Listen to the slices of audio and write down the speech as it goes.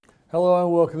Hello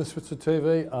and welcome to Switzer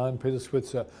TV. I'm Peter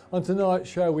Switzer. On tonight's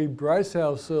show, we brace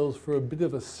ourselves for a bit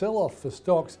of a sell-off for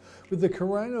stocks with the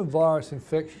coronavirus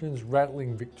infections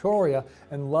rattling Victoria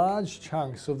and large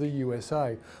chunks of the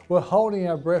USA. We're holding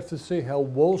our breath to see how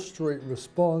Wall Street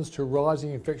responds to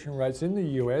rising infection rates in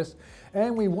the US,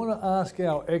 and we want to ask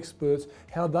our experts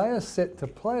how they are set to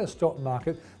play a stock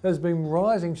market that has been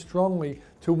rising strongly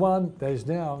to one that is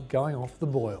now going off the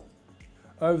boil.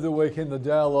 Over the weekend, the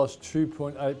Dow lost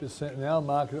 2.8% and our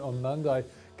market on Monday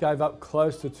gave up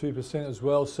close to 2% as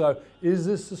well. So is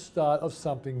this the start of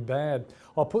something bad?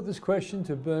 I'll put this question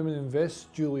to Burman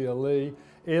Invest, Julia Lee,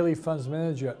 Airlie Funds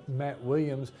Manager, Matt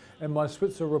Williams, and my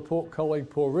Switzer Report colleague,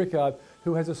 Paul Rickard,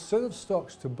 who has a set of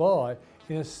stocks to buy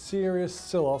in a serious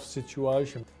sell-off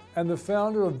situation. And the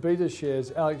founder of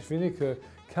BetaShares, Alex Vineker,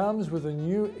 comes with a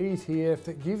new ETF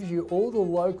that gives you all the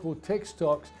local tech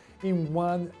stocks in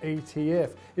one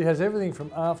ETF. It has everything from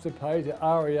Afterpay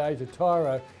to REA to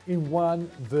Tyro in one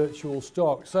virtual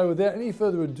stock. So without any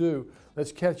further ado,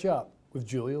 let's catch up with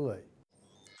Julia Lee.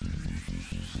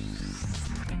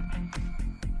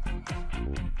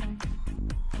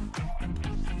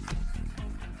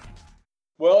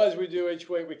 Well, as we do each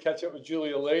week, we catch up with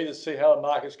Julia Lee to see how the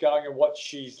market's going and what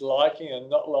she's liking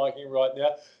and not liking right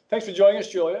now. Thanks for joining us,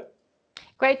 Julia.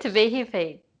 Great to be here,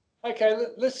 Pete. Okay,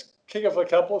 let's kick off a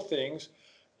couple of things.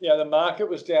 The market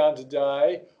was down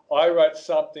today. I wrote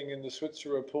something in the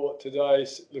Switzer Report today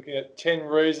looking at 10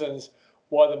 reasons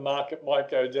why the market might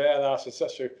go down after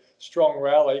such a strong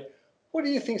rally. What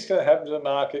do you think is going to happen to the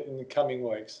market in the coming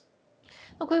weeks?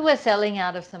 Look, we were selling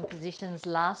out of some positions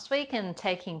last week and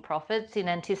taking profits in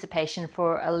anticipation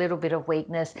for a little bit of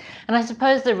weakness. And I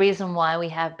suppose the reason why we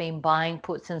have been buying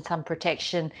puts and some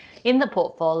protection in the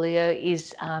portfolio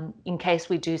is in case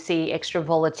we do see extra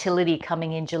volatility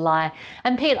coming in July.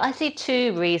 And Pete, I see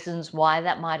two reasons why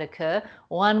that might occur.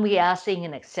 One, we are seeing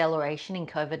an acceleration in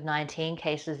COVID-19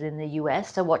 cases in the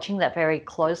US, so watching that very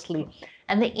closely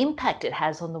and the impact it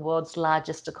has on the world's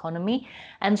largest economy.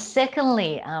 And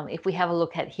secondly, if we have a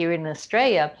look at here in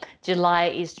Australia, July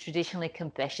is traditionally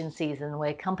confession season,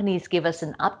 where companies give us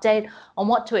an update on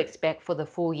what to expect for the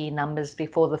full year numbers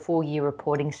before the full year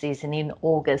reporting season in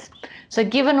August. So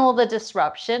given all the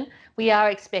disruption, we are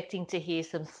expecting to hear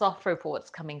some soft reports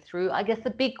coming through. I guess the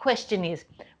big question is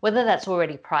whether that's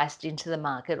already priced into the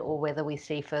market or whether we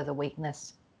see further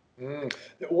weakness.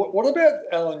 What about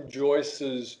Alan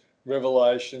Joyce's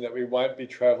revelation that we won't be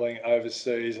travelling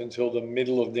overseas until the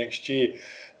middle of next year?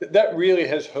 That really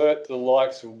has hurt the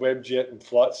likes of Webjet and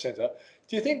Flight Centre.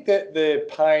 Do you think that their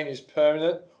pain is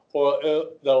permanent, or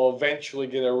they'll eventually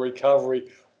get a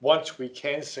recovery once we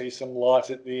can see some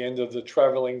light at the end of the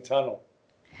travelling tunnel?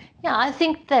 Yeah, I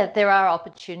think that there are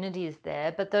opportunities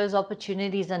there, but those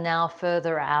opportunities are now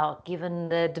further out given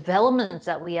the developments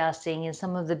that we are seeing in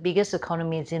some of the biggest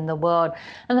economies in the world.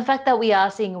 And the fact that we are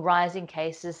seeing rising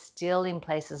cases still in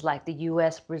places like the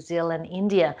US, Brazil, and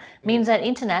India means that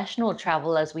international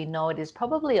travel, as we know it, is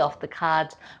probably off the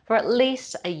cards for at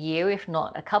least a year, if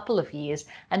not a couple of years,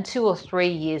 and 2 or 3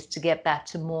 years to get back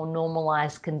to more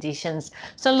normalized conditions.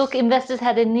 So look, investors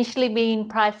had initially been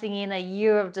pricing in a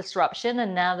year of disruption,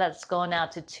 and now that's gone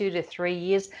out to 2 to 3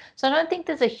 years. So I don't think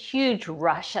there's a huge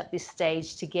rush at this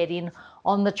stage to get in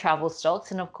on the travel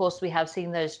stocks. And of course, we have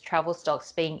seen those travel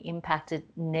stocks being impacted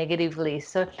negatively.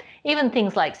 So even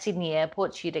things like Sydney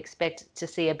Airport, you'd expect to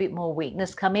see a bit more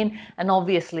weakness come in. And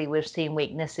obviously, we've seen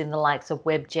weakness in the likes of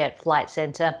Webjet, Flight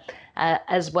Centre,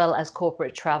 as well as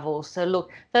corporate travel. So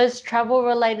look, those travel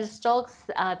related stocks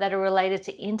that are related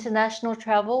to international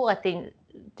travel, I think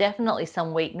definitely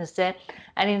some weakness there.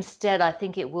 And instead, I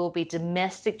think it will be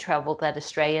domestic travel that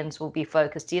Australians will be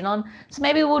focused in on. So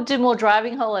maybe we'll do more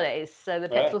driving holidays so the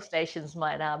petrol stations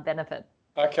might benefit.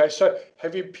 Okay, so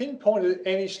have you pinpointed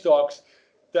any stocks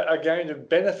that are going to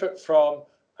benefit from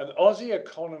an Aussie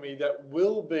economy that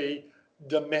will be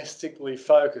domestically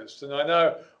focused? And I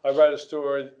know I wrote a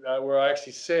story where I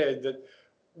actually said that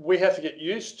we have to get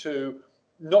used to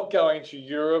not going to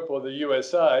Europe or the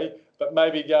USA, but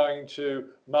maybe going to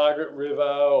Margaret River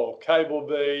or Cable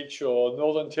Beach or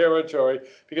Northern Territory,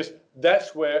 because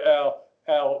that's where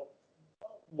our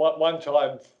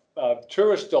one-time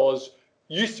tourist dollars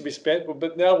used to be spent,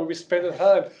 but now will be spent at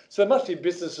home. So there must be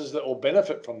businesses that will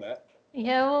benefit from that.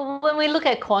 Yeah, well, when we look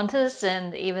at Qantas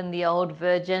and even the old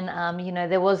Virgin,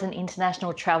 there was an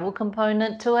international travel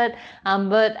component to it,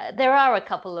 but there are a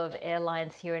couple of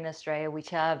airlines here in Australia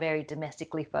which are very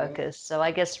domestically Mm. focused. So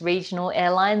I guess regional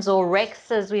airlines, or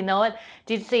Rex as we know it,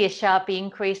 did see a sharp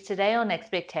increase today on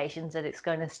expectations that it's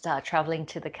going to start traveling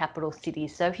to the capital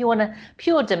cities. So if you want a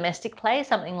pure domestic play,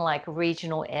 something like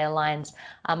regional airlines,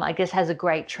 I guess has a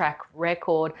great track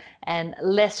record and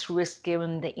less risk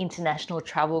given the international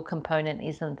travel component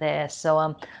isn't there.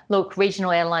 So, look,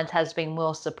 regional airlines has been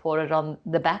well supported on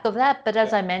the back of that. But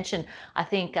as Yeah. I mentioned, I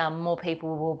think more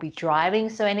people will be driving.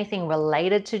 So anything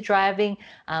related to driving,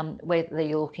 whether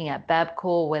you're looking at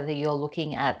Babcoor, whether you're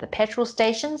looking at the petrol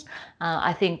stations,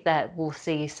 I think that we'll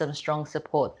see some strong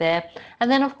support there.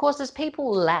 And then, of course, as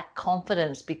people lack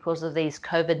confidence because of these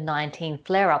COVID-19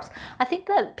 flare ups, I think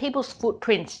that people's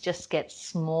footprints just get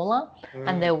smaller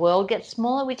and Mm. their world gets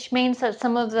smaller, which means that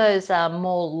some of those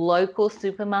more local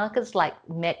supermarkets like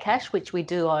Metcash, which we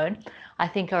do own, I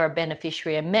think are a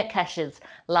beneficiary. And Metcash's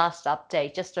last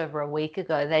update just over a week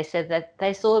ago, they said that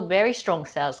they saw very strong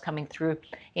sales coming through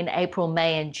in April,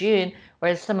 May, and June,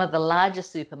 whereas some of the larger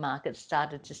supermarkets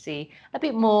started to see a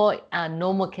bit more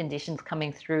normal conditions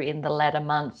coming through in the latter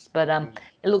months. But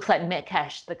it looks like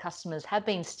Metcash, the customers have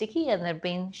been sticky and they've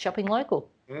been shopping local.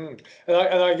 Mm. And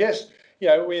I guess,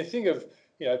 when you think of,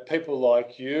 people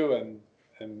like you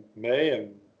and me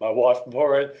and my wife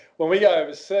Maureen, when we go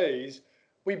overseas,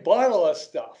 we buy a lot of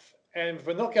stuff. And if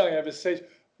we're not going overseas,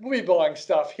 we'll be buying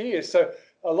stuff here. So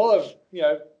a lot of,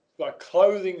 like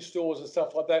clothing stores and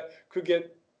stuff like that could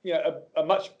get, a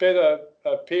much better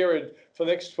period for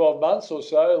the next 12 months or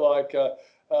so. Like,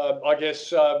 I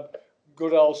guess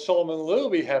good old Solomon Lou will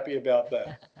be happy about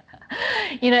that.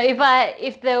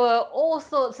 If there were all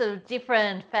sorts of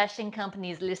different fashion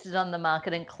companies listed on the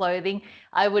market in clothing,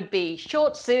 I would be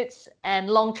short suits and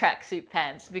long tracksuit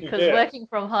pants because Yeah. working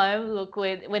from home, look,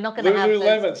 we're not going to have those.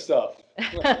 Lululemon stuff.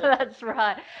 That's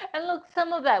right. And look,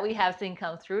 some of that we have seen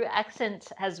come through. Accent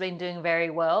has been doing very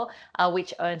well,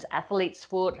 which owns Athlete's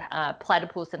Foot,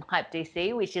 Platypus, and Hype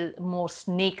DC, which is more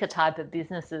sneaker type of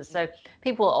businesses. So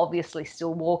people are obviously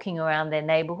still walking around their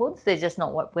neighborhoods. They're just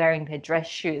not wearing their dress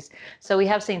shoes. So we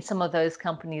have seen some of those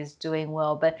companies doing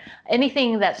well. But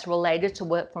anything that's related to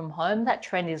work from home, that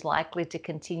trend is likely to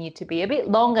continue to be a bit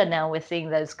longer now. We're seeing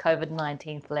those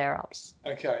COVID-19 flare ups.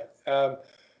 Okay.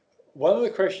 One of the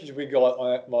questions we got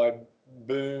on my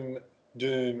Boom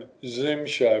Doom Zoom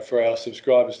show for our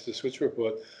subscribers to the Switch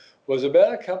Report was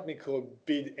about a company called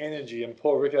Bid Energy, and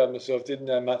Paul Rickard and myself didn't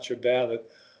know much about it.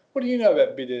 What do you know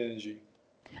about Bid Energy?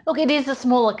 Look, it is a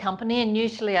smaller company, and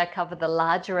usually I cover the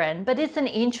larger end, but it's an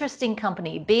interesting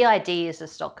company. BID is a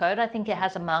stock code. I think it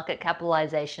has a market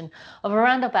capitalization of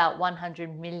around about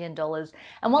 $100 million.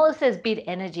 And while it says Bid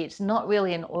Energy, it's not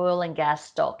really an oil and gas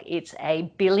stock, it's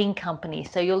a billing company.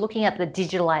 So you're looking at the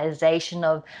digitalization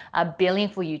of billing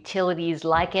for utilities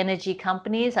like energy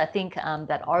companies. I think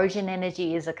that Origin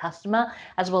Energy is a customer,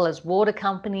 as well as water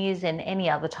companies and any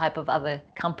other type of other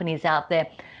companies out there.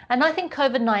 And I think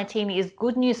COVID-19 is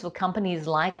good news for companies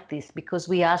like this because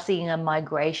we are seeing a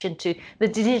migration to the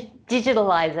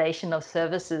digitalization of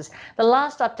services. The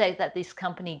last update that this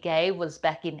company gave was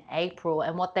back in April,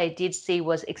 and what they did see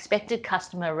was expected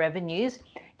customer revenues,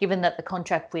 given that the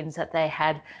contract wins that they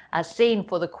had seen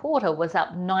for the quarter was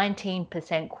up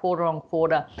 19% quarter on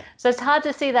quarter. So it's hard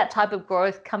to see that type of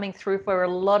growth coming through for a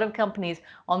lot of companies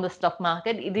on the stock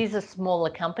market. It is a smaller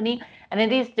company and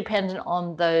it is dependent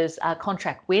on those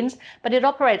contract wins, but it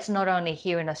operates not only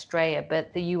here in Australia,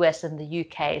 but the US and the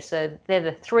UK. So they're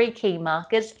the three key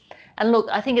markets. And look,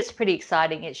 I think it's pretty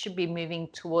exciting. It should be moving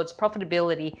towards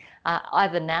profitability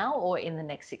either now or in the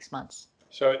next 6 months.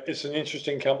 So it's an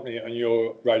interesting company on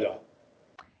your radar.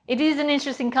 It is an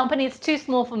interesting company. It's too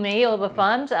small for me or the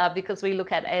fund because we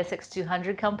look at ASX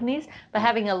 200 companies. But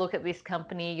having a look at this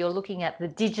company, you're looking at the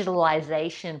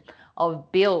digitalization of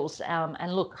bills.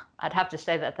 And look, I'd have to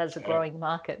say that that's a Yeah, growing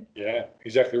market. yeah,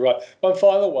 exactly right. One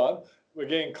final one. We're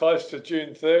getting close to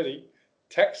June 30.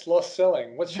 Tax loss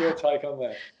selling. What's your take on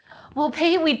that? Well,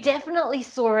 Pete, we definitely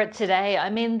saw it today. I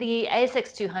mean, the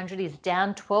ASX 200 is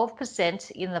down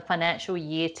 12% in the financial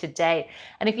year to date.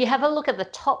 And if you have a look at the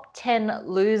top 10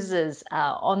 losers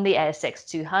on the ASX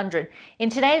 200, in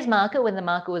today's market, when the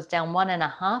market was down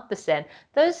 1.5%,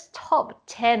 those top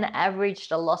 10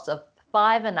 averaged a loss of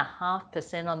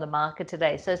 5.5% on the market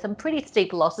today. So some pretty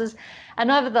steep losses. And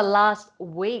over the last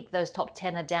week, those top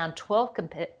 10 are down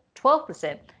 12%,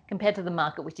 compared to the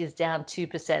market, which is down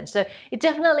 2%. So it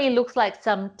definitely looks like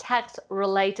some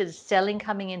tax-related selling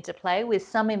coming into play, with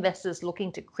some investors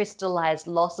looking to crystallize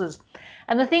losses.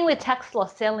 And the thing with tax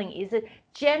loss selling is it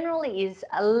generally is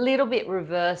a little bit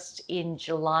reversed in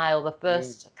July or the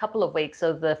first couple of weeks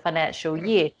of the financial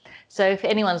year. So if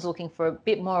anyone's looking for a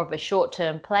bit more of a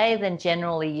short-term play, then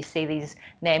generally you see these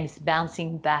names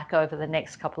bouncing back over the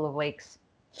next couple of weeks.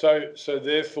 So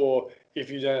therefore, if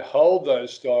you don't hold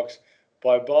those stocks,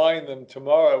 by buying them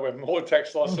tomorrow when more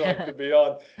tax loss could be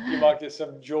on, you might get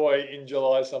some joy in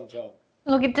July sometime.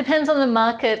 Look, it depends on the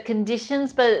market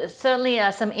conditions, but certainly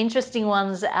some interesting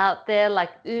ones out there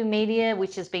like Media,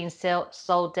 which has been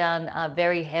sold down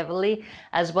very heavily,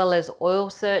 as well as Oil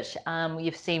Search.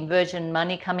 You've seen Virgin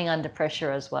Money coming under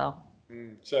pressure as well.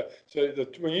 So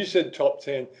when you said top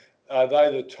 10, are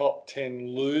they the top 10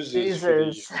 losers?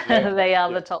 For the year? They are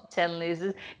the top 10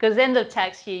 losers, because end of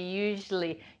tax year,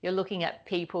 usually you're looking at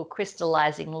people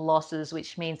crystallizing losses,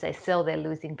 which means they sell their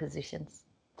losing positions.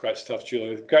 Great stuff,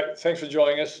 Julia. Great. Thanks for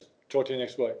joining us. Talk to you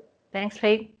next week. Thanks,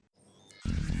 Pete.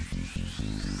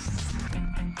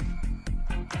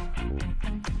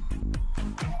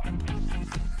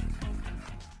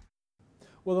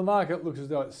 Well, the market looks as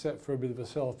though it's set for a bit of a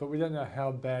sell-off, but we don't know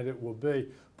how bad it will be.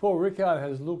 Paul Rickard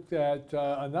has looked at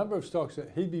a number of stocks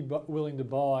that he'd be willing to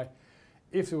buy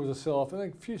if there was a sell-off, and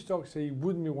a few stocks he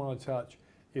wouldn't want to touch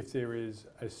if there is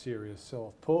a serious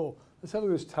sell-off. Paul, let's have a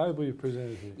look at this table you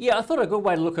presented here. Yeah, I thought a good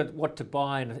way to look at what to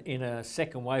buy in a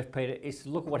second wave, Peter, is to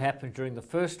look at what happened during the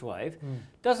first wave.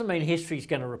 Doesn't mean history's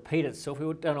going to repeat itself.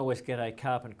 We don't always get a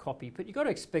carbon copy, but you've got to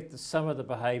expect that some of the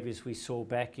behaviours we saw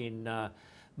back in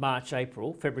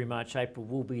February, March, April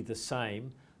will be the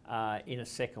same in a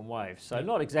second wave. So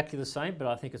not exactly the same, but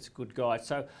I think it's a good guide.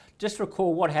 So just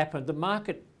recall what happened. The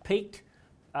market peaked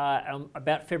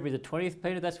about February the 20th,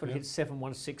 Peter. That's when it hit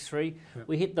 7163.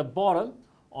 We hit the bottom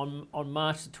on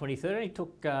March the 23rd. It only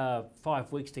took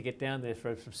 5 weeks to get down there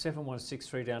from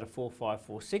 7163 down to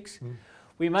 4546.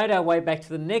 We made our way back to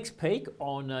the next peak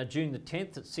on June the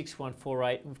 10th at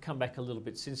 6148, and we've come back a little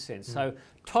bit since then. So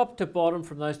top to bottom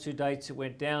from those two dates, it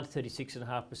went down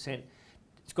 36.5%.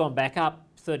 It's gone back up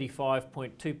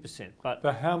 35.2%. But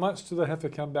how much do they have to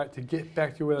come back to get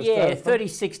back to where they started from?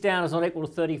 36 down is not equal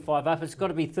to 35 up. It's got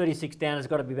to be 36 down. It's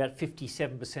got to be about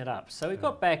 57% up. So we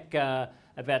got back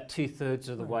about 2/3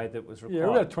 of the way that was required. Yeah,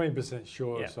 we're about 20%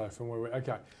 short or so from where we're.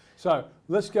 Okay. So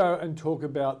let's go and talk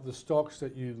about the stocks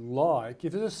that you like.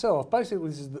 If there's a sell-off, basically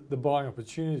this is the buying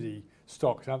opportunity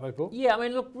stocks, aren't they, Paul? Yeah, I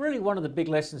mean, look, really one of the big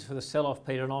lessons for the sell-off,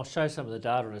 Peter, and I'll show some of the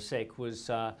data in a sec,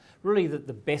 was really that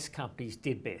the best companies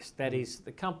did best. That is,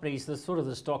 the companies, the sort of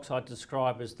the stocks I'd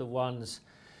describe as the ones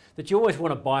that you always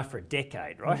want to buy for a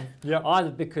decade, right? Either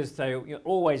because they're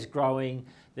always growing,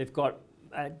 they've got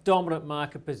a dominant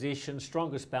market position,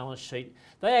 strongest balance sheet.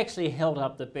 They actually held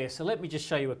up the best. So let me just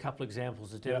show you a couple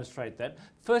examples to demonstrate that.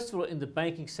 First of all, in the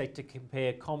banking sector,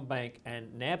 compare CommBank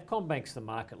and NAB. CommBank's the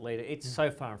market leader. It's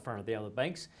so far in front of the other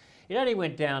banks. It only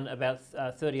went down about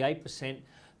 38%.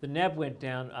 The NAB went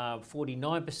down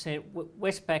 49%.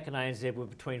 Westpac and ANZ were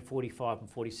between 45 and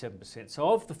 47%.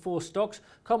 So of the four stocks,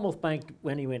 Commonwealth Bank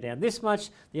only went down this much,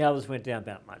 the others went down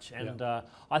that much. And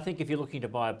I think if you're looking to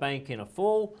buy a bank in a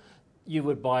fall, you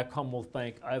would buy Commonwealth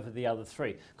Bank over the other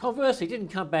three. Conversely, it didn't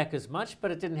come back as much,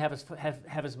 but it didn't have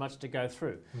as much to go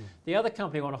through. The other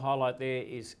company I want to highlight there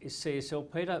is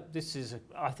CSL, Peter. This is,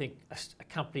 I think, a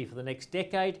company for the next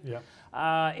decade.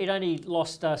 It only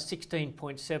lost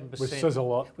 16.7%. Which says a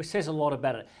lot. Which says a lot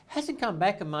about it. Hasn't come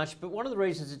back much, but one of the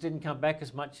reasons it didn't come back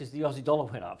as much is the Aussie dollar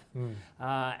went up.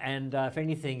 And if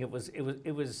anything,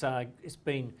 it's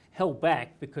been held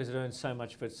back because it earns so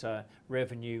much of its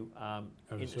revenue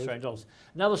in Australian dollars.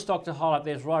 Another stock to highlight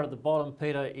there is right at the bottom,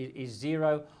 Peter, is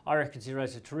Xero. I reckon Xero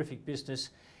is a terrific business.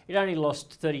 It only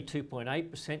lost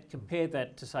 32.8%. Compare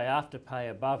that to, say, Afterpay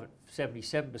above at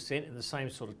 77% in the same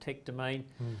sort of tech domain.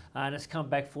 And it's come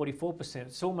back 44%.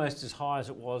 It's almost as high as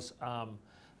it was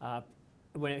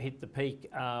when it hit the peak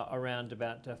around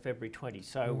about February 20.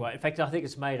 So, in fact, I think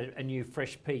it's made a new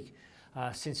fresh peak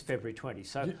since February 20.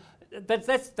 So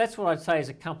that's what I'd say is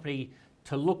a company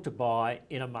to look to buy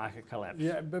in a market collapse.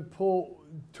 Yeah, but Paul,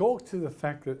 talk to the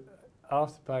fact that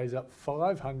Afterpay is up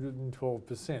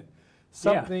 512%.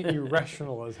 Something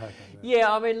irrational has happened there.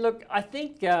 Yeah, I mean, look, I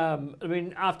think,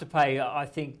 Afterpay, I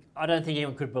don't think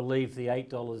anyone could believe the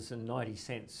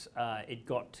 $8.90 it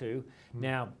got to.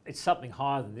 Now, it's something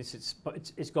higher than this.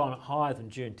 It's gone higher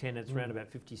than June 10. It's around about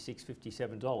 $56,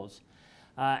 $57.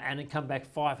 And it come back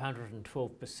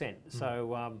 512%.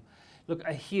 So look,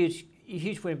 a huge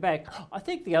win back. I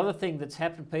think the other thing that's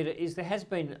happened, Peter, is there has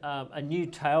been a new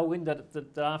tailwind that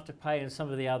Afterpay and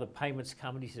some of the other payments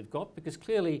companies have got, because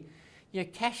clearly,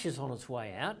 cash is on its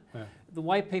way out. Yeah. The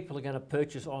way people are going to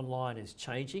purchase online is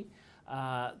changing.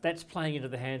 That's playing into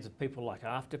the hands of people like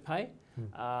Afterpay,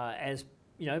 as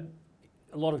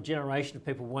a lot of generation of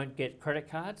people won't get credit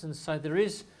cards, and so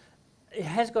it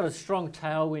has got a strong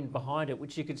tailwind behind it,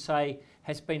 which you could say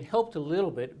has been helped a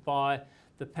little bit by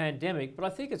the pandemic. But I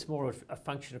think it's more of a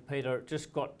function of, Peter, it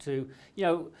just got to,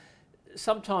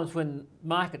 sometimes when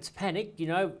markets panic,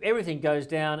 everything goes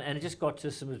down, and it just got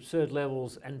to some absurd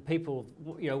levels, and people,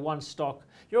 one stock.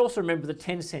 You also remember the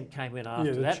Tencent came in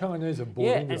after that. Yeah, the Chinese are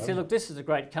bought into and said, look, this is a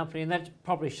great company, and that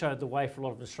probably showed the way for a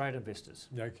lot of Australian investors.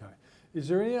 Okay. Is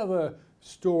there any other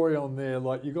story on there?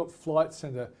 Like, you got Flight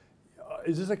Centre.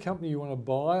 Is this a company you want to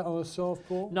buy on a sell-off,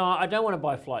 Paul? No, I don't want to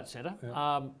buy Flight Centre.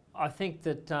 Yeah. I think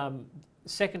that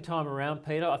second time around,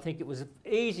 Peter, I think it was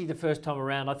easy the first time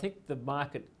around. I think the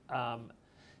market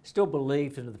still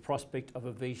believed in the prospect of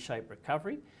a V-shaped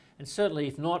recovery. And certainly,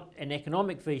 if not an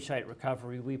economic V-shaped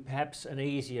recovery, we perhaps an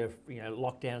easier,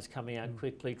 lockdowns coming out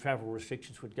quickly, travel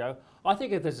restrictions would go. I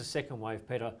think if there's a second wave,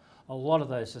 Peter, a lot of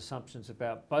those assumptions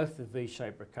about both the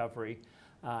V-shaped recovery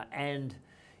and,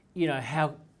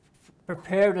 how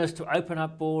preparedness to open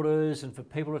up borders and for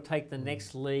people to take the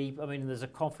next leap. I mean, there's a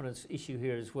confidence issue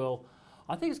here as well.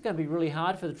 I think it's going to be really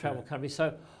hard for the travel companies.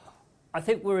 So I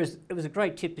think whereas it was a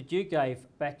great tip that you gave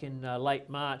back in late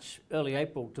March, early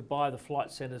April, to buy the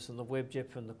Flight Centres and the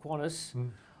Webjet and the Qantas,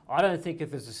 I don't think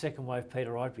if there's a second wave,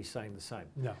 Peter, I'd be saying the same.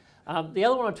 No. The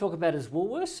other one I talk about is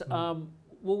Woolworths.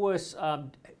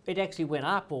 Woolworths, it actually went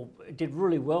up, or it did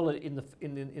really well in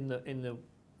the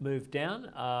move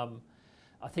down.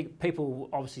 I think people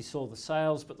obviously saw the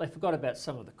sales, but they forgot about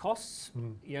some of the costs,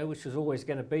 which was always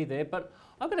going to be there. But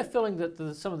I've got a feeling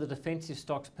that some of the defensive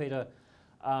stocks, Peter,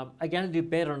 are going to do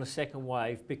better in a second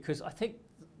wave, because I think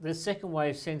the second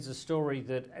wave sends a story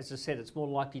that, as I said, it's more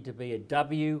likely to be a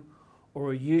W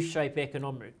or a U-shaped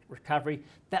economic recovery.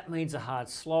 That means a hard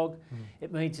slog.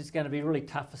 It means it's going to be really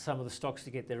tough for some of the stocks to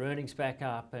get their earnings back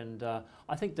up. And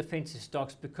I think defensive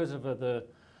stocks, because of the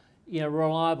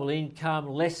reliable income,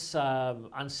 less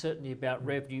uncertainty about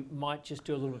revenue, might just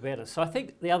do a little bit better. So I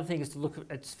think the other thing is to look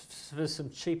at for some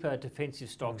cheaper defensive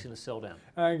stocks in a sell down.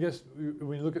 And I guess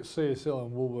when you look at CSL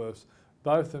and Woolworths,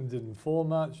 both of them didn't fall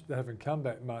much, they haven't come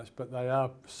back much, but they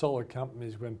are solid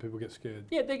companies when people get scared.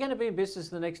 Yeah, they're going to be in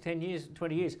business in the next 10 years,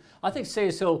 20 years. I think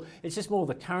CSL, it's just more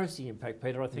the currency impact,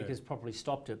 Peter, I think has probably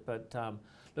stopped it. But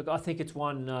look, I think it's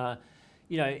one,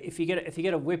 if you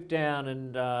get a whip down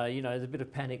and, there's a bit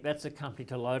of panic, that's a company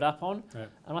to load up on. Yeah.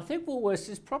 And I think Woolworths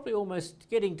is probably almost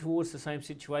getting towards the same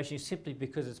situation, simply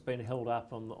because it's been held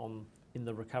up in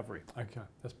the recovery. Okay,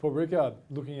 that's Paul Rickard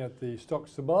looking at the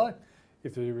stocks to buy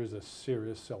if there is a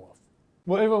serious sell-off.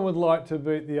 Well, everyone would like to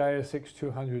beat the ASX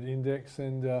 200 index,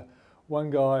 and one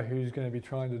guy who's going to be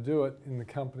trying to do it in the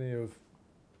company of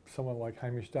someone like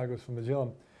Hamish Douglass from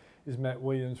Magellan is Matt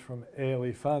Williams from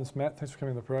Airlie Funds. Matt, thanks for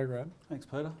coming on the program. Thanks,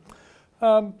 Peter.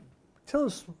 Tell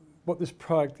us what this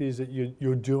product is that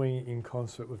you're doing in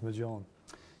concert with Magellan.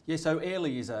 Yeah, so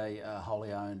Airlie is a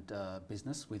wholly owned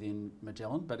business within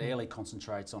Magellan, but Airlie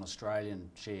concentrates on Australian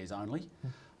shares only.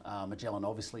 Magellan,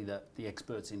 obviously, the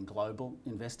experts in global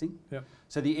investing. Yep.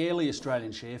 So the Airlie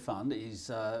Australian Share Fund is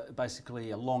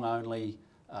basically a long-only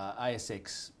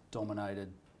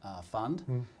ASX-dominated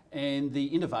fund. And the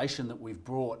innovation that we've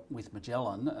brought with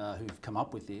Magellan, who've come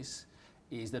up with this,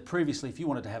 is that previously, if you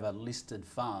wanted to have a listed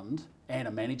fund and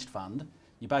a managed fund,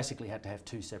 you basically had to have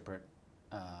two separate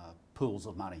pools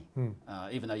of money.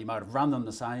 Even though you might have run them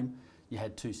the same, you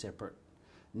had two separate.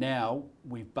 Now,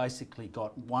 we've basically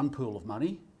got one pool of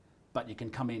money, but you can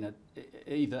come in at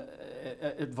either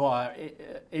via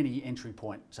any entry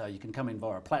point. So you can come in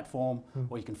via a platform,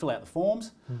 or you can fill out the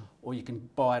forms, or you can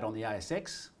buy it on the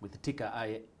ASX with the ticker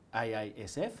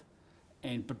AASF,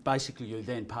 but basically you're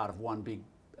then part of one big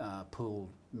pool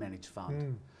managed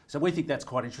fund. So we think that's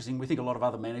quite interesting. We think a lot of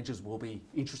other managers will be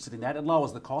interested in that. It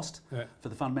lowers the cost for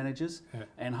the fund managers,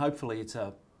 and hopefully it's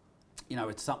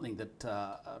something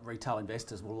that retail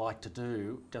investors will like to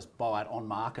do, just buy it on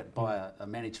market, buy a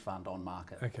managed fund on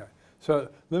market. Okay, so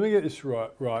let me get this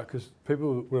right, because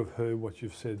people would have heard what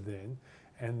you've said then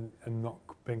and not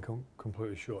been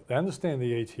completely sure. They understand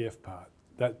the ETF part.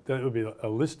 That would be a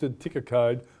listed ticker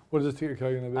code. What is the ticker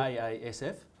code going to be?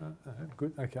 AASF.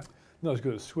 Good, okay. Not as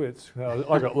good as Switz.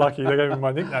 I got lucky, they gave me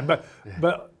my nickname.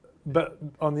 But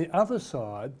on the other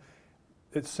side,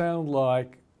 it sounded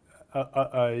like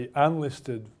a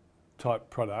unlisted type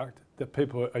product that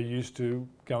people are used to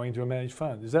going to a managed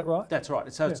fund. Is that right? That's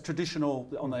right. So it's traditional,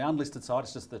 on the unlisted side,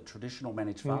 it's just the traditional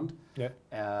managed fund. Yeah.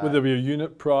 Will there be a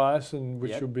unit price and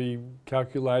which Yep. will be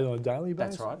calculated on a daily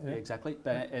basis? That's right, yeah, exactly.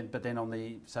 But then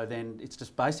then it's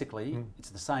just basically, it's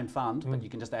the same fund, but you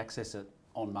can just access it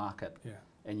on market. Yeah.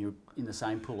 And you're in the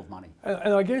same pool of money.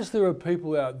 And I guess there are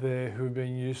people out there who have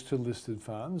been used to listed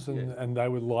funds and they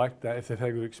would like that if they've had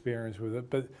a good experience with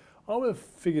it. But I would have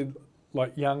figured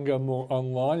like younger, more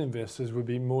online investors would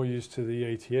be more used to the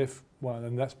ETF one,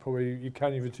 and that's probably, you're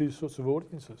catering for two sorts of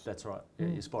audiences. That's right, yeah,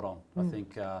 you're spot on. I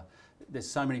think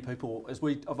there's so many people,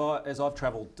 as I've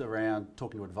travelled around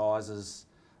talking to advisors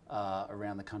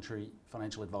around the country,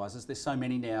 financial advisors, there's so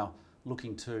many now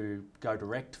looking to go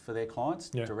direct for their clients,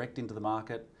 direct into the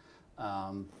market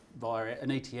via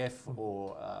an ETF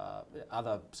or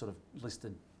other sort of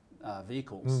listed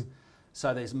vehicles.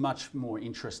 So there's much more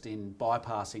interest in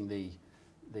bypassing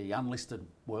the unlisted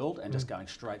world and just going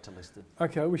straight to listed.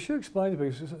 Okay, we should explain to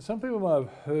people, some people might have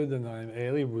heard the name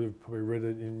Airlie, would have probably read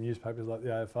it in newspapers like the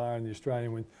AFR and the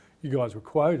Australian when you guys were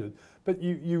quoted, but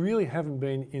you really haven't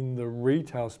been in the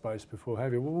retail space before,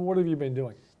 have you? What have you been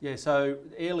doing? Yeah, so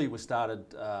Airlie was started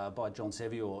by John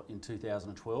Sevior in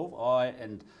 2012. I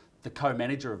and the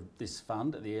co-manager of this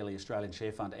fund, the Airlie Australian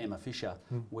Share Fund, Emma Fisher,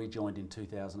 we joined in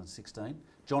 2016.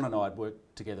 John and I had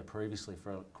worked together previously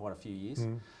for quite a few years.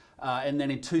 And then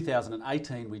in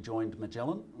 2018 we joined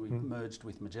Magellan, we merged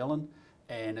with Magellan,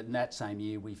 and in that same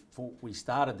year we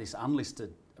started this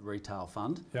unlisted retail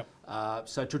fund.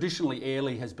 So traditionally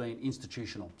Airlie has been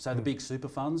institutional. So the big super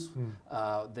funds,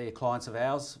 they're clients of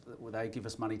ours, they give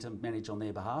us money to manage on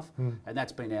their behalf, and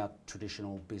that's been our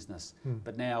traditional business.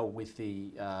 But now with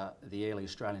the Airlie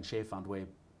Australian Share Fund, we're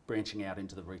branching out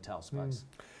into the retail space.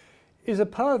 Is a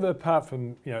part of it, apart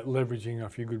from leveraging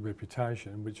off your good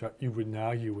reputation, which you wouldn't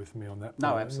argue with me on that point?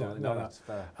 No, absolutely not.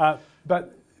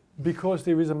 But because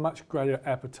there is a much greater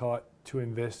appetite to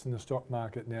invest in the stock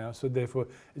market now, so therefore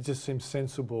it just seems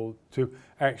sensible to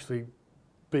actually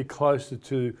be closer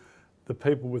to the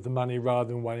people with the money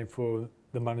rather than waiting for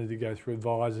the money to go through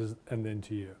advisors and then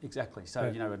to you. Exactly. So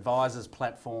advisors,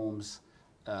 platforms,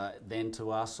 then to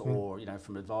us, or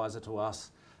from advisor to us.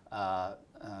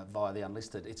 Via the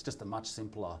unlisted, it's just a much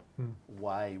simpler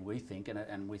way, we think,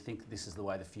 and we think this is the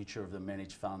way the future of the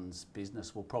managed funds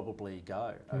business will probably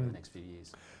go over the next few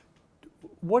years.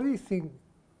 What do you think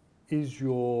is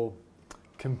your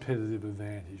competitive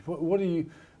advantage? What do you,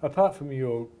 apart from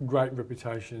your great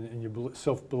reputation and your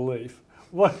self-belief,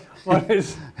 what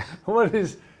is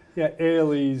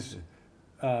Airlie's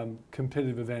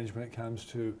competitive advantage when it comes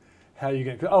to how you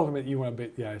get? Because ultimately you want to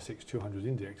beat the ASX 200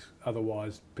 index.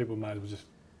 Otherwise, people may as well just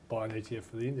buy an ETF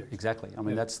for the index. Exactly. I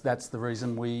mean, that's the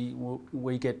reason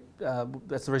we get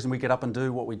that's the reason we get up and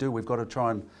do what we do. We've got to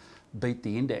try and beat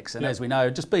the index, and as we know,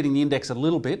 just beating the index a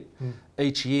little bit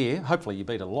each year. Hopefully, you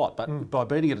beat it a lot, but by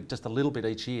beating it just a little bit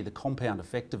each year, the compound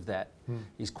effect of that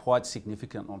is quite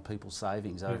significant on people's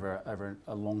savings over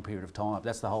a long period of time.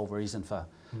 That's the whole reason for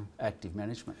active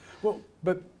management. Well,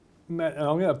 but Matt, and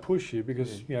I'm going to push you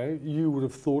because you would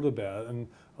have thought about it, and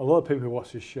a lot of people who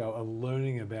watch this show are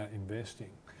learning about investing.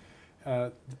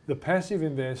 The passive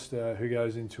investor who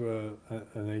goes into an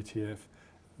ETF,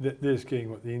 they're just getting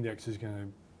what the index is going to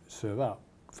serve up.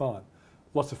 Fine.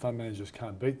 Lots of fund managers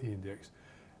can't beat the index.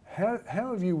 How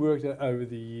have you worked out over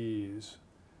the years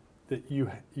that you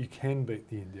can beat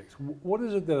the index? What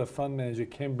is it that a fund manager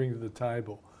can bring to the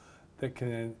table that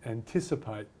can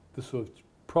anticipate the sort of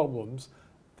problems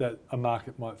that a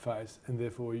market might face, and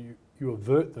therefore you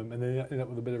avert them and then end up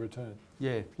with a better return?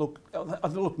 Yeah, look,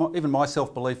 even my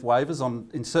self-belief wavers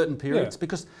in certain periods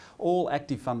because all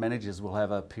active fund managers will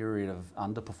have a period of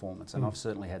underperformance, and I've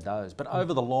certainly had those. But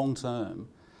over the long term,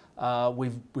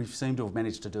 we've seemed to have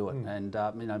managed to do it, and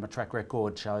my track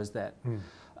record shows that.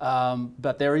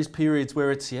 But there is periods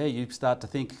where it's you start to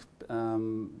think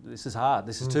this is hard,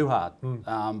 this is too hard.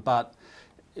 But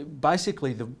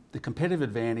basically, the competitive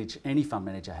advantage any fund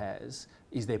manager has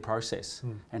is their process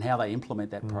and how they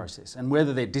implement that process and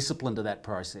whether they're disciplined to that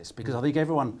process. Because I think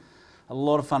a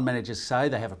lot of fund managers say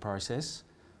they have a process,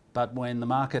 but when the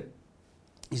market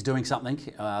is doing something,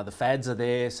 the fads are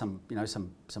there, some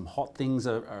hot things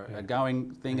are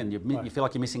going and you feel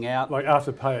like you're missing out. Like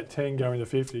Afterpay at 10 going to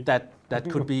 50. That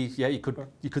could be, you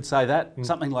could say that,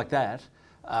 something like that.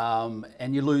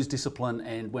 And you lose discipline,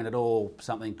 and when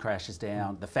something crashes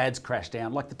down, the fads crash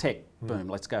down, like the tech boom.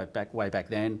 Let's go way back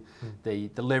then. The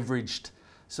leveraged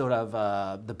sort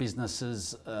of the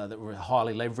businesses that were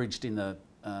highly leveraged in the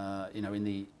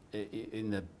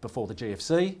before the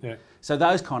GFC. So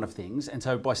those kind of things. And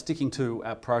so by sticking to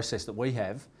our process that we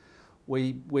have,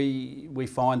 we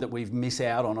find that we miss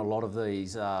out on a lot of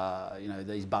these,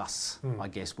 these busts. I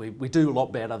guess we do a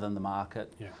lot better than the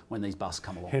market when these busts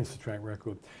come along. Hence the track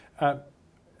record. How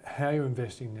are you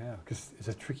investing now? Because it's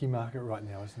a tricky market right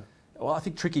now, isn't it? Well, I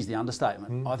think tricky is the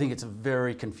understatement. I think it's a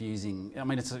very confusing. I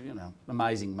mean, it's a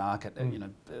amazing market.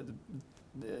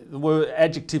 The word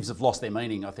adjectives have lost their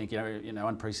meaning. I think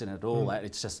unprecedented, all that.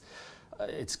 It's just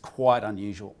it's quite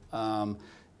unusual.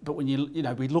 But when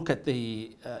we look at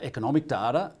the economic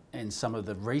data and some of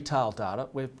the retail data,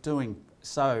 we're doing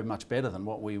so much better than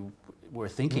what we were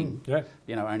thinking.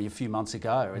 Only a few months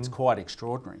ago. It's quite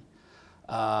extraordinary.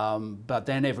 But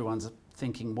then everyone's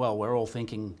thinking, well, we're all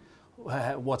thinking,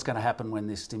 what's going to happen when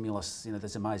this stimulus,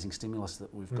 this amazing stimulus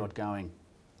that we've got going,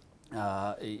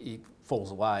 it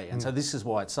falls away. And so this is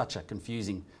why it's such a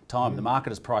confusing time. The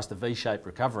market has priced a V-shaped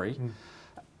recovery.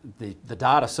 The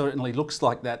data certainly looks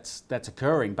like that's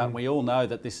occurring, but we all know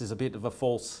that this is a bit of a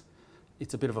false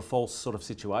sort of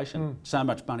situation. So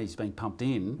much money's been pumped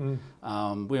in.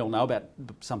 We all know about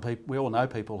some people. We all know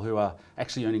people who are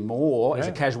actually earning more as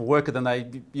a casual worker than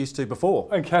they used to before.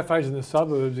 And cafes in the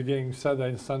suburbs are getting Saturday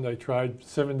and Sunday trade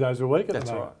 7 days a week at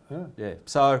the moment. That's right. Yeah.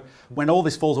 So when all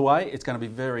this falls away, it's going to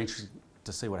be very interesting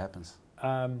to see what happens.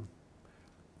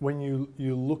 When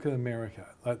you look at America,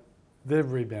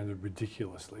 they've rebounded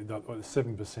ridiculously,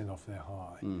 7% off their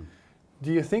high.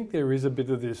 Do you think there is a bit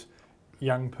of this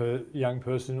young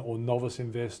person or novice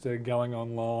investor going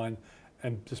online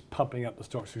and just pumping up the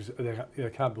stocks because they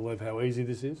can't believe how easy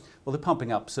this is? Well, they're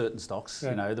pumping up certain stocks, the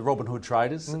Robinhood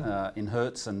traders in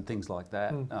Hertz and things like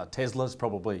that. Tesla's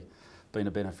probably been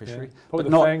a beneficiary. Probably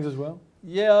the FANGs as well?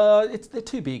 Yeah, they're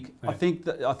too big. I think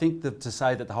that to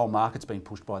say that the whole market's been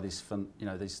pushed by this from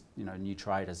these new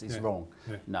traders is wrong.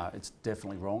 No, it's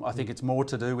definitely wrong. I think it's more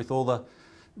to do with all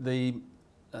the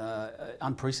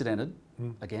unprecedented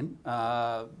again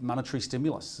monetary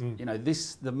stimulus.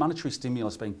 The monetary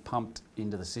stimulus being pumped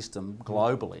into the system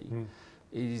globally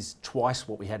is twice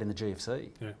what we had in the GFC.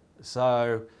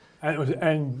 So.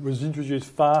 And was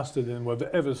introduced faster than we've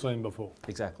ever seen before.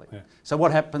 Exactly. So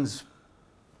what happens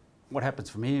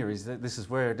from here is that this is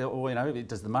where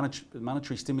does the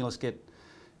monetary stimulus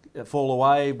fall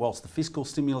away whilst the fiscal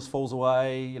stimulus falls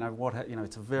away?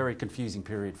 It's a very confusing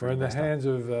period for investors. We're in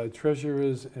the hands of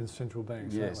treasurers and central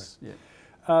banks. Yes.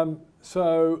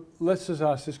 So let's just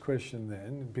ask this question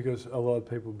then, because a lot of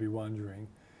people will be wondering: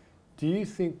 do you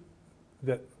think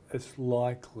that it's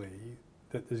likely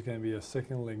that there's going to be a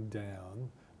second leg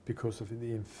down because of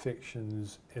the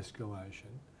infections escalation?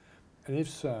 And if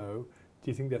so, do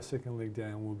you think that second leg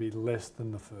down will be less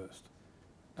than the first?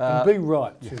 And be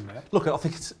right too, Matt. Look, I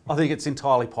think it's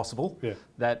entirely possible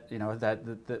that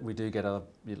that we do get a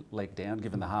leg down,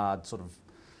 given the hard sort of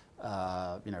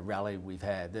rally we've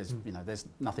had. There's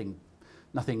nothing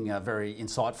very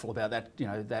insightful about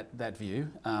that that view.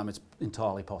 It's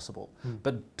entirely possible.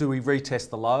 But do we retest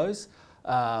the lows?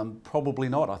 Probably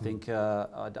not. I think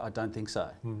I don't think so.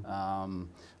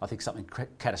 I think something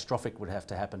catastrophic would have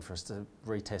to happen for us to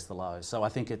retest the lows. So I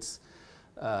think it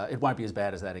won't be as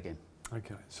bad as that again.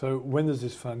 Okay. So when does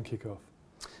this fund kick off?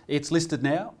 It's listed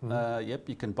now. Yep,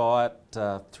 you can buy it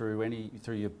through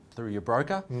your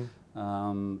broker,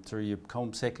 through your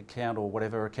CommSec account or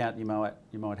whatever account you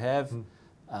might have,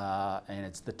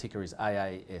 and the ticker is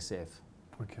AASF.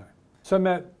 Okay. So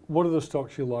Matt, what are the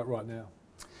stocks you like right now?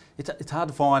 It's hard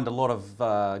to find a lot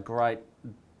of great,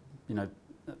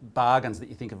 bargains that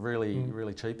you think are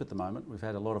really cheap at the moment. We've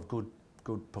had a lot of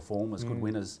good performers, good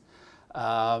winners,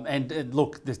 and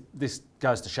look, this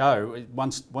goes to show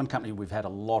one company we've had a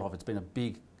lot of. It's been a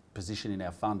big position in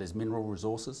our fund is Mineral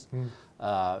Resources.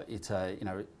 It's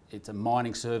a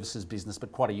mining services business,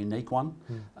 but quite a unique one.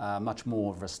 Much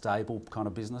more of a stable kind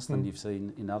of business than you've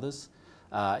seen in others.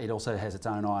 It also has its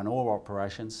own iron ore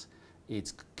operations.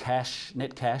 It's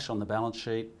net cash on the balance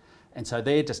sheet. And so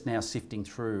they're just now sifting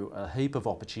through a heap of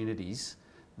opportunities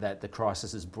that the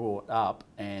crisis has brought up,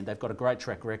 and they've got a great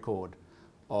track record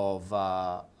of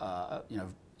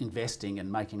investing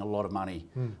and making a lot of money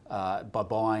by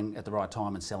buying at the right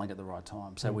time and selling at the right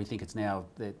time. So we think it's now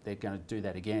they're going to do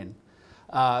that again.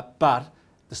 But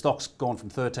the stock's gone from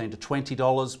 $13 to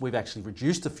 $20. We've actually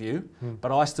reduced a few,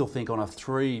 but I still think on a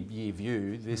 3-year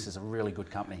view, this is a really good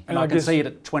company. And I can see it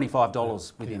at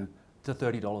 $25 within to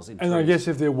 $30 in. And I guess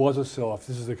if there was a sell-off,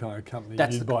 this is the kind of company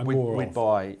you'd buy more of.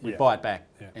 We'd buy it back.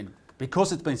 And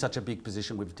because it's been such a big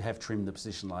position, we have trimmed the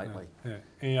position lately.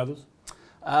 Any others?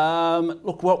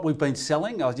 Look, what we've been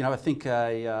selling, I think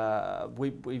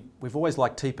we've always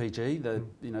liked TPG,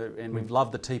 and we've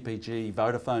loved the TPG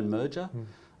Vodafone merger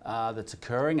that's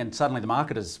occurring, and suddenly the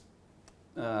market has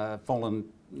fallen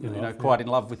quite in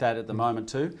love with that at the moment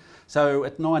too. So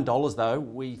at $9 though,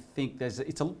 we think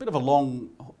it's a bit of a long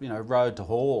road to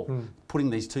haul, putting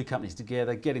these two companies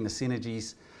together, getting the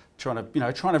synergies, trying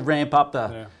to ramp up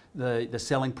the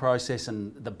selling process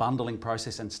and the bundling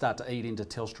process and start to eat into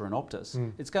Telstra and Optus.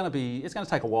 It's going to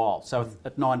take a while. So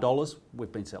at $9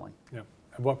 we've been selling. Yeah.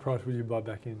 And what price would you buy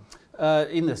back in?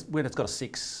 When it's got a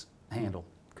 6 handle.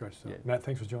 Great stuff. Yeah. Matt,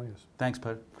 thanks for joining us. Thanks,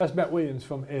 Peter. That's Matt Williams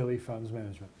from Airlie Funds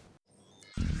Management.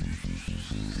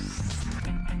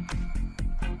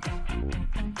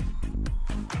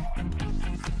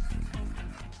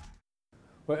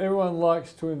 Well, everyone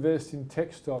likes to invest in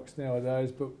tech stocks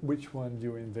nowadays, but which one do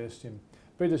you invest in?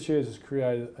 BetaShares has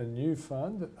created a new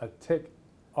fund, a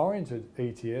tech-oriented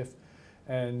ETF,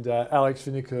 and Alex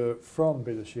Vineker from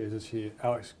BetaShares is here.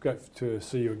 Alex, great to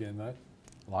see you again, mate.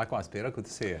 Likewise, Peter. Good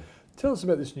to see you. Tell us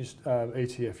about this new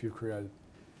ETF you've created.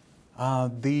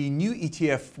 The new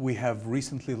ETF we have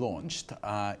recently launched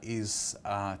is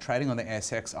trading on the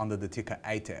ASX under the ticker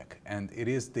ATEC, and it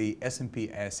is the S&P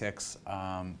ASX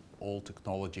All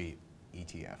Technology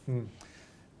ETF.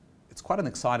 It's quite an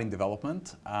exciting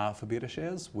development for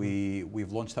BetaShares.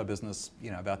 We've launched our business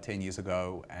about 10 years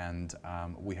ago, and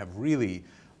we have really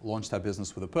launched our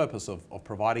business with the purpose of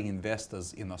providing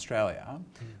investors in Australia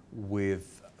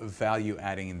with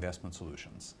value-adding investment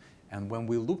solutions. And when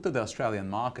we looked at the Australian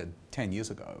market 10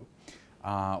 years ago,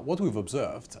 what we've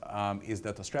observed is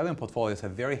that Australian portfolios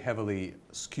have very heavily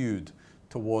skewed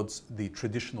towards the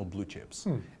traditional blue chips.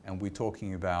 And we're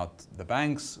talking about the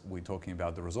banks, we're talking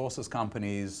about the resources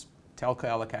companies, telco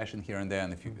allocation here and there,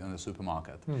 and in the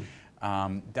supermarket.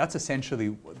 That's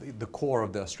essentially the core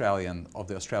of the Australian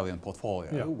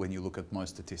portfolio when you look at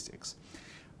most statistics.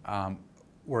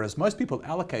 Whereas most people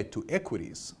allocate to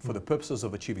equities for the purposes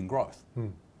of achieving growth.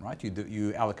 Right?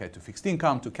 You allocate to fixed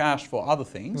income, to cash, for other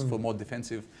things, for more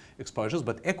defensive exposures,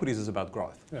 but equities is about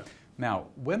growth. Yeah. Now,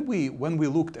 when we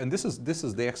looked, and this is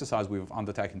the exercise we've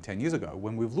undertaken 10 years ago,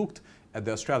 when we've looked at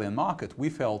the Australian market, we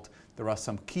felt there are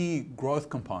some key growth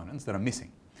components that are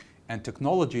missing. And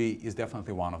technology is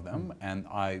definitely one of them. And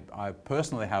I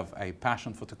personally have a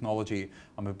passion for technology.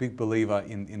 I'm a big believer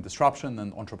in disruption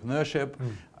and entrepreneurship,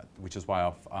 which is why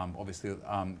I've obviously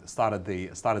started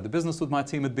the business with my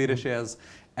team at BetaShares.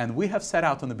 And we have set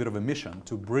out on a bit of a mission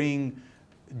to bring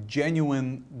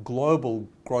genuine global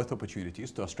growth opportunities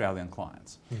to Australian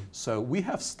clients. So we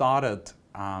have started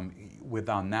with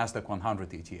our NASDAQ 100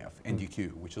 ETF,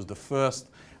 NDQ, which is the first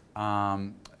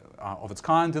of its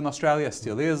kind in Australia,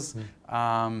 still is,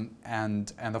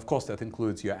 and of course that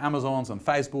includes your Amazons and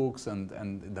Facebooks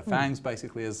and the FANGs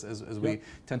basically as we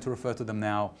tend to refer to them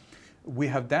now. We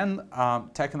have then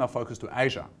taken our focus to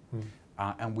Asia,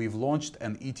 and we've launched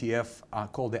an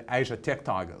ETF called the Asia Tech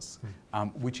Tigers,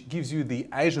 which gives you the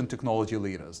Asian technology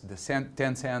leaders, the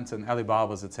Tencents and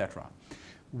Alibabas, etc.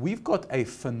 We've got a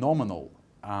phenomenal,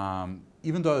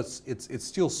 even though it's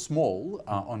still small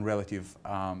on relative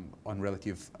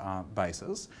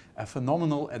basis, a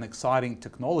phenomenal and exciting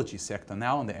technology sector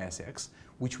now on the ASX,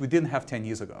 which we didn't have 10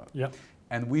 years ago. Yeah.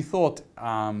 And we thought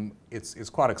it's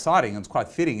quite exciting and it's quite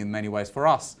fitting in many ways for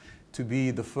us to be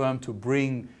the firm to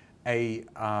bring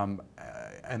an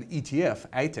ETF,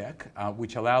 ATEC,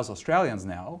 which allows Australians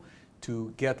now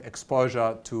to get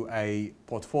exposure to a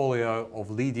portfolio of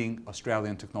leading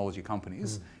Australian technology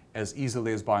companies as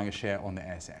easily as buying a share on the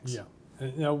ASX. Yeah.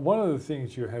 And now, one of the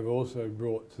things you have also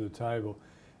brought to the table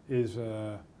is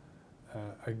a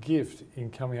gift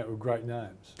in coming up with great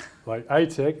names, like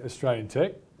ATEC, Australian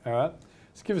Tech. All right.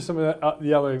 Let's give us some of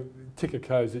the other ticker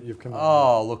codes that you've come up with.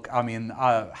 Oh, look, I mean,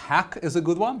 HACK is a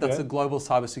good one. That's a global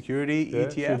cybersecurity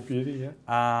ETF. Beauty,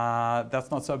 that's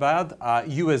not so bad.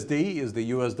 USD is the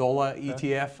US dollar ETF.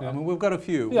 Yeah. I mean, we've got a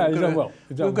few. Yeah, you've done well.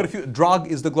 We've got a few. Drug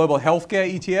is the global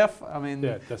healthcare ETF. I mean,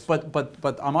 that's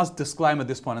but I must disclaim at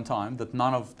this point in time that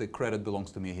none of the credit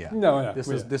belongs to me here. No.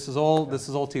 This is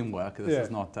all teamwork. This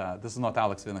is not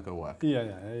Alex Vineker work. Yeah.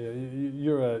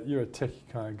 You're a techie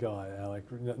kind of guy, Alec,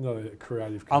 not a creative.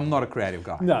 I'm not a creative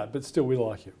guy. No, but still we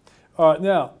like you. All right,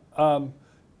 now,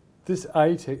 this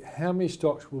ATEC, how many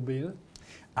stocks will be in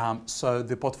it? So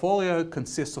the portfolio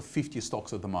consists of 50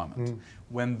 stocks at the moment.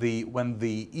 When the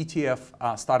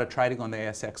ETF started trading on the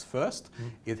ASX first,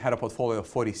 it had a portfolio of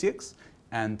 46,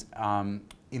 and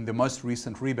in the most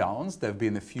recent rebalance, there have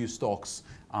been a few stocks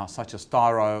such as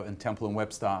Tyro and Temple &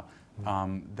 Webster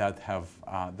that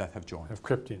have joined. Have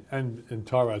crept in, and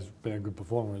Tyro's been a good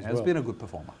performer as well. It's been a good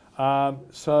performer.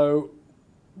 So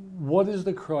what is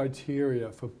the criteria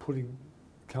for putting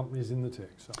companies in the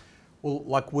tech? So, well,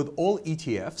 like with all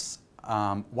ETFs,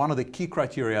 one of the key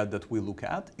criteria that we look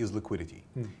at is liquidity,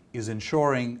 is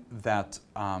ensuring that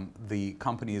the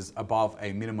company is above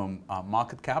a minimum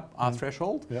market cap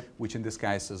threshold, Yep. which in this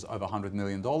case is over $100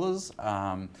 million.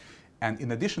 And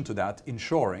in addition to that,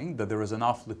 ensuring that there is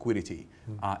enough liquidity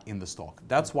in the stock.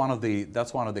 That's one of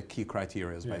the key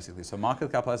criteria, basically. So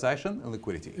market capitalization and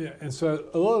liquidity. Yeah, and so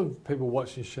a lot of people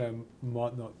watching the show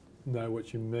might not know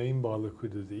what you mean by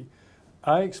liquidity.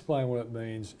 Explain what it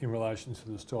means in relation to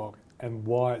the stock and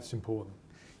why it's important.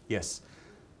 Yes.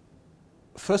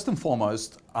 First and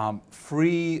foremost,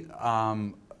 free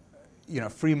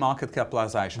market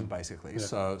capitalization, basically.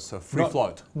 Yeah. So free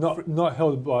float. Not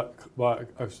held by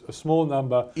a small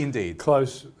number. Indeed.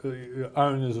 Close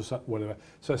owners or something, whatever.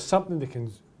 So something that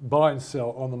can buy and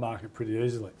sell on the market pretty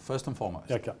easily. First and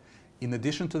foremost. Okay. In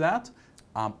addition to that,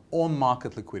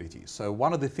 on-market liquidity. So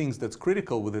one of the things that's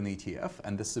critical with an ETF,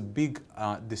 and this is a big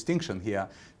distinction here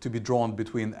to be drawn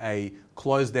between a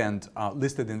closed-end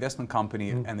listed investment company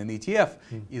and an ETF,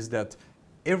 is that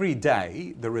every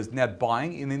day there is net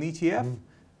buying in an ETF.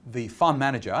 The fund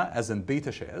manager, as in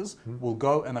beta shares, will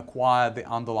go and acquire the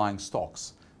underlying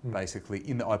stocks, basically,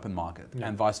 in the open market. Yeah.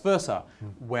 And vice versa,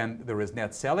 when there is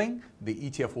net selling, the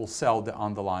ETF will sell the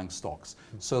underlying stocks.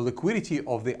 So liquidity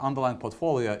of the underlying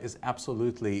portfolio is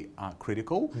absolutely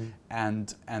critical.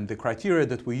 And the criteria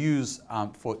that we use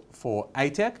for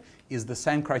ATEC is the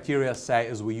same criteria, say,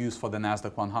 as we use for the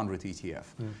NASDAQ 100 ETF.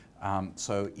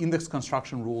 So index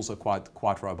construction rules are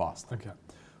quite robust. Okay.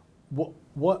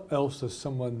 What else does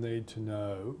someone need to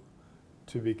know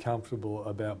to be comfortable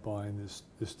about buying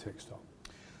this tech stock?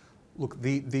 Look,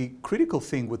 the critical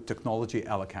thing with technology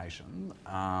allocation,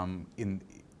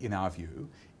 in our view,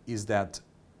 is that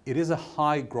it is a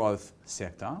high growth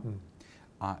sector,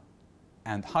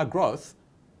 and high growth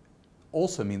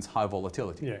also means high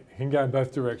volatility. Yeah, it can go in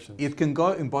both directions. It can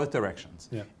go in both directions.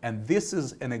 Yeah. And this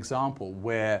is an example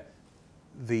where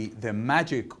the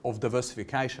magic of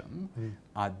diversification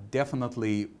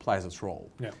definitely plays its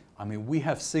role. Yeah. I mean, we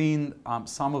have seen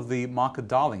some of the market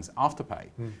darlings, Afterpay.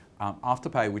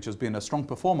 Afterpay, which has been a strong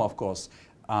performer, of course,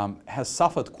 has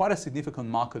suffered quite a significant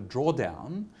market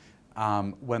drawdown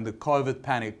when the COVID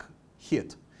panic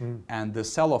hit. And the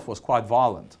sell-off was quite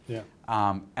violent. Yeah.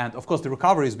 And of course, the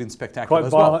recovery has been spectacular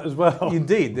Quite violent as well.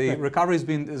 Indeed, the recovery has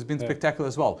been spectacular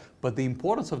as well. But the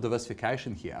importance of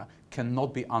diversification here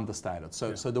cannot be understated.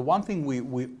 So the one thing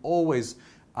we always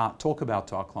talk about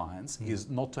to our clients is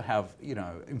not to have,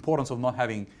 importance of not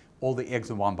having all the eggs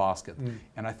in one basket.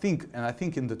 And I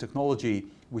think in the technology,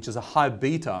 which is a high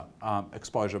beta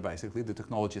exposure, basically, the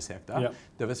technology sector,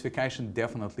 diversification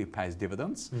definitely pays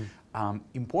dividends.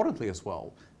 Importantly as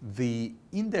well, the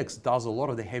index does a lot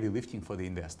of the heavy lifting for the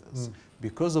investors.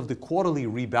 Because of the quarterly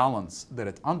rebalance that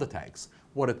it undertakes,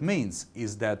 what it means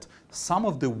is that some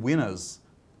of the winners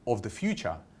of the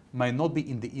future may not be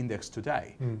in the index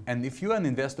today. And if you're an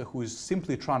investor who is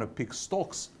simply trying to pick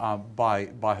stocks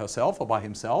by herself or by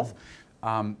himself,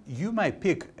 you may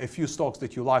pick a few stocks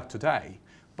that you like today,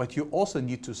 but you also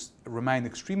need to remain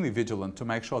extremely vigilant to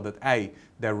make sure that A,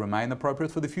 they remain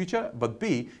appropriate for the future, but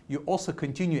B, you also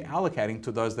continue allocating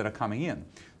to those that are coming in.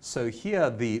 So here,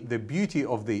 the beauty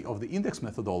of the index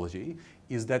methodology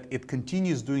is that it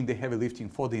continues doing the heavy lifting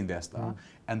for the investor,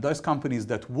 and those companies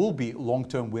that will be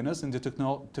long-term winners in the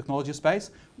technology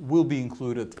space will be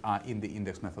included in the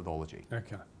index methodology.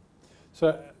 Okay.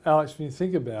 So, Alex, when you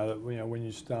think about it, when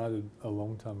you started a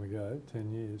long time ago,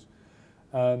 10 years,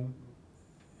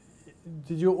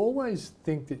 did you always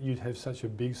think that you'd have such a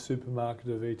big supermarket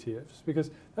of ETFs?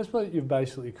 Because that's what you've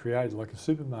basically created, like a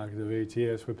supermarket of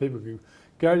ETFs where people can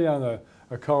go down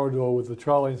a corridor with the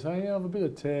trolley and say, I have a bit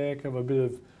of tech, I have a bit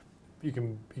of, you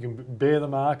can bear the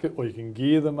market or you can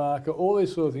gear the market, all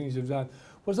these sort of things you've done.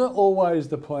 Was that always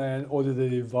the plan, or did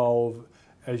it evolve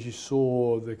as you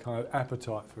saw the kind of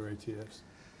appetite for ETFs?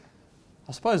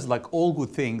 I suppose, like all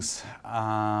good things,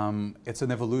 it's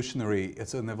an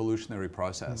evolutionary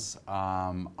process.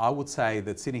 I would say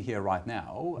that sitting here right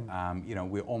now,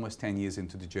 we're almost 10 years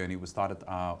into the journey. We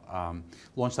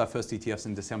launched our first ETFs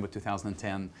in December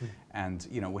 2010, and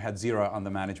we had zero under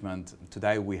management.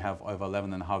 Today we have over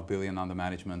 11.5 billion under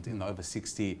management in over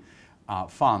 60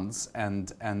 funds,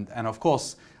 and of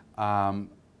course, I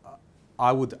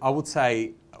would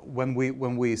say, when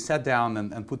we sat down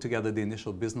and put together the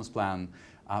initial business plan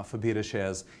for Beta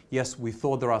Shares, yes, we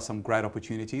thought there are some great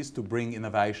opportunities to bring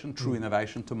innovation, true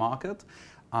innovation to market.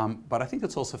 But I think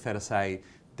it's also fair to say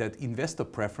that investor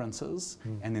preferences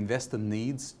and investor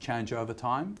needs change over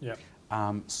time. Yep.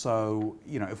 So,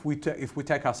 if we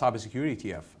take our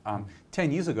cybersecurity ETF,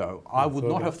 10 years ago, I would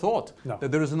not have thought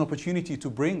that there is an opportunity to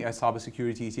bring a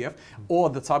cybersecurity ETF, or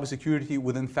that cybersecurity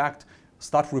would in fact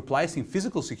start replacing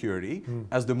physical security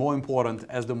as the more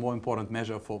important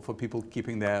measure for people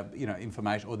keeping their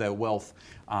information or their wealth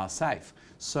safe.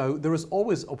 So there is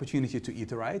always opportunity to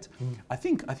iterate. I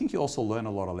think you also learn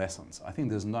a lot of lessons. I think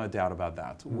there's no doubt about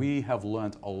that. We have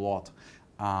learned a lot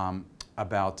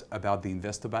about the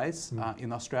investor base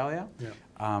in Australia.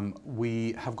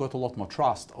 We have got a lot more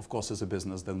trust, of course, as a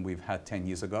business than we've had 10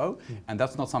 years ago, and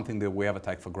that's not something that we ever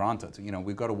take for granted.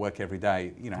 We've got to work every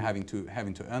day, having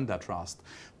to earn that trust.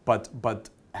 But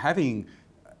having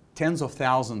tens of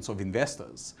thousands of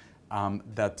investors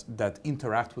that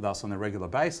interact with us on a regular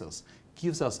basis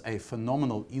gives us a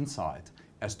phenomenal insight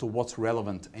as to what's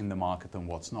relevant in the market and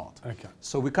what's not. Okay.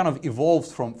 So we kind of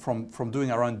evolved from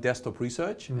doing our own desktop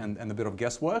research and a bit of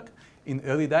guesswork in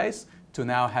early days to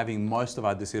now having most of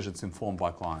our decisions informed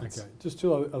by clients. Okay, just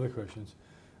two other questions.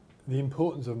 The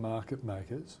importance of market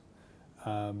makers.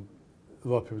 A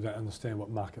lot of people don't understand what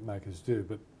market makers do,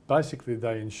 but basically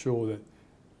they ensure that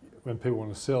when people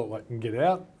want to sell, they can get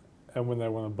out, and when they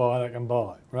want to buy, they can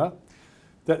buy, right?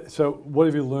 So what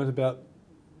have you learned about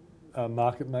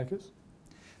market makers?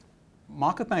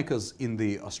 Market makers in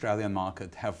the Australian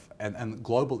market and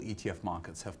global ETF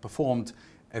markets have performed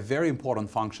a very important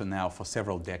function now for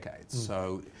several decades.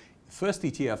 So first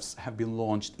ETFs have been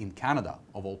launched in Canada,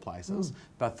 of all places,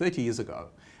 about 30 years ago.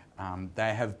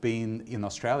 They have been in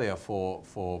Australia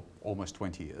for almost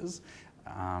 20 years.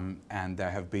 And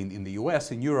they have been in the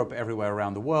US, in Europe, everywhere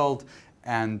around the world.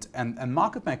 And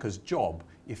market makers' job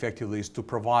effectively is to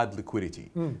provide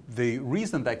liquidity. The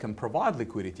reason they can provide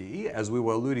liquidity, as we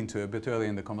were alluding to a bit earlier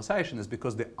in the conversation, is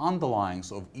because the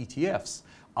underlyings of ETFs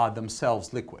are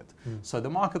themselves liquid. So the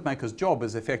market maker's job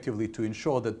is effectively to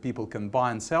ensure that people can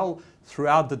buy and sell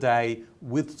throughout the day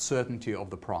with certainty of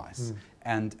the price.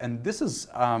 And this is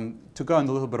to go on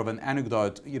a little bit of an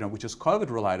anecdote, which is COVID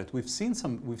related. We've seen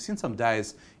some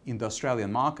days in the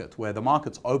Australian market where the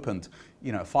market's opened,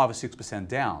 5 or 6%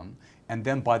 down, and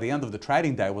then by the end of the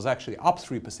trading day was actually up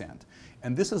 3%.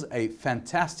 And this is a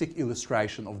fantastic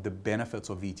illustration of the benefits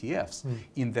of ETFs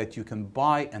in that you can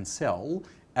buy and sell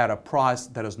at a price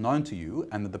that is known to you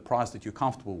and at the price that you're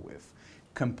comfortable with.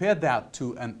 Compare that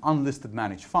to an unlisted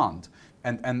managed fund.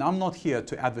 And I'm not here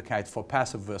to advocate for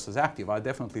passive versus active. I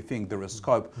definitely think there is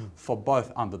scope for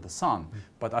both under the sun.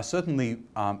 But I certainly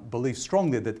believe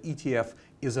strongly that ETF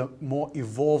is a more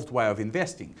evolved way of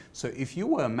investing. So if you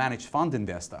were a managed fund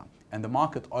investor and the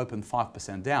market opened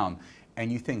 5% down,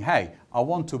 and you think, hey, I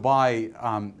want to buy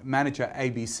manager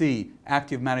ABC,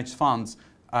 actively managed fund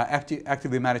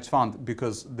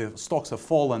because the stocks have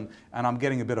fallen and I'm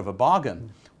getting a bit of a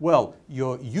bargain. Well,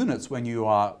 your units, when you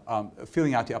are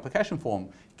filling out your application form,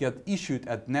 get issued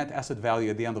at net asset value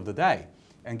at the end of the day.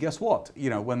 And guess what?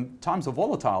 When times are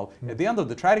volatile, at the end of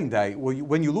the trading day,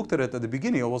 when you looked at it at the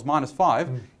beginning, it was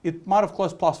 -5, it might have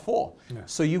closed +4. Yeah.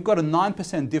 So you've got a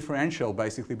 9% differential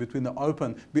basically between the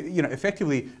open,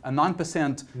 effectively a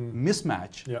 9%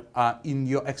 mismatch in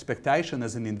your expectation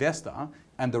as an investor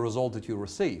and the result that you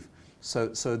receive. So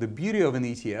the beauty of an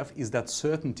ETF is that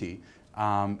certainty.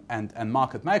 And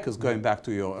market makers, going back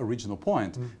to your original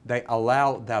point, they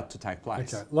allow that to take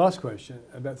place. Okay, last question.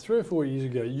 About 3 or 4 years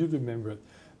ago, you remember it,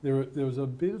 there was a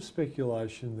bit of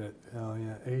speculation that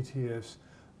ETFs,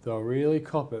 they'll really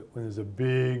cop it when there's a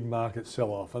big market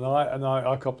sell-off. And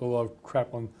I copped a lot of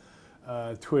crap on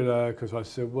Twitter because I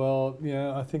said, well,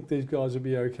 I think these guys will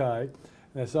be okay.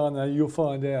 And they said, oh no, you'll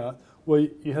find out. Well,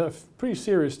 you had a pretty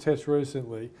serious test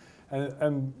recently,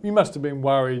 and you must have been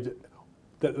worried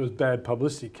that there was bad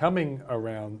publicity coming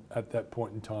around at that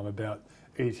point in time about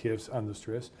ETFs under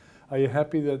stress. Are you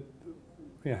happy that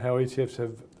how ETFs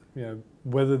have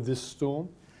weathered this storm?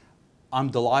 I'm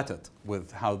delighted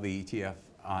with how the ETF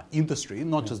industry,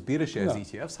 not just BetaShares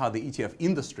ETFs, how the ETF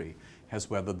industry has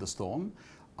weathered the storm.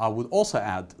 I would also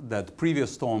add that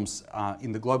previous storms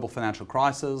in the global financial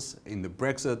crisis, in the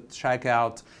Brexit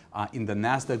shakeout, in the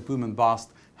NASDAQ boom and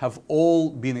bust, have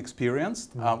all been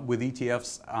experienced with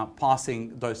ETFs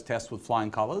passing those tests with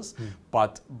flying colors.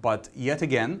 But yet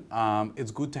again,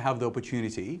 it's good to have the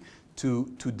opportunity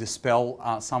to dispel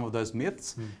some of those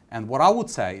myths. And what I would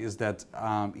say is that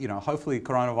hopefully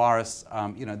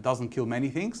coronavirus doesn't kill many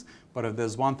things, but if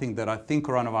there's one thing that I think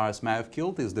coronavirus may have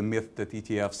killed is the myth that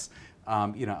ETFs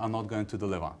are not going to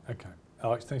deliver. Okay,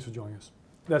 Alex, thanks for joining us.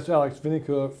 That's Alex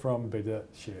Vineker from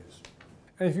BetaShares.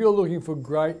 And if you're looking for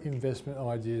great investment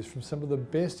ideas from some of the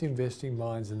best investing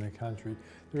minds in the country,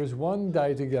 there is one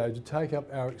day to go to take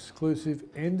up our exclusive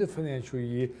end of financial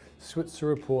year Switzer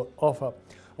Report offer.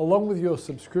 Along with your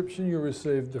subscription, you'll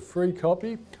receive the free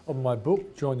copy of my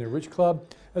book, Join the Rich Club,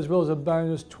 as well as a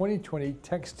bonus 2020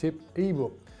 tax tip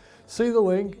ebook. See the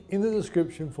link in the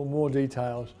description for more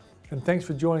details. And thanks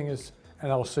for joining us,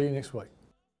 and I'll see you next week.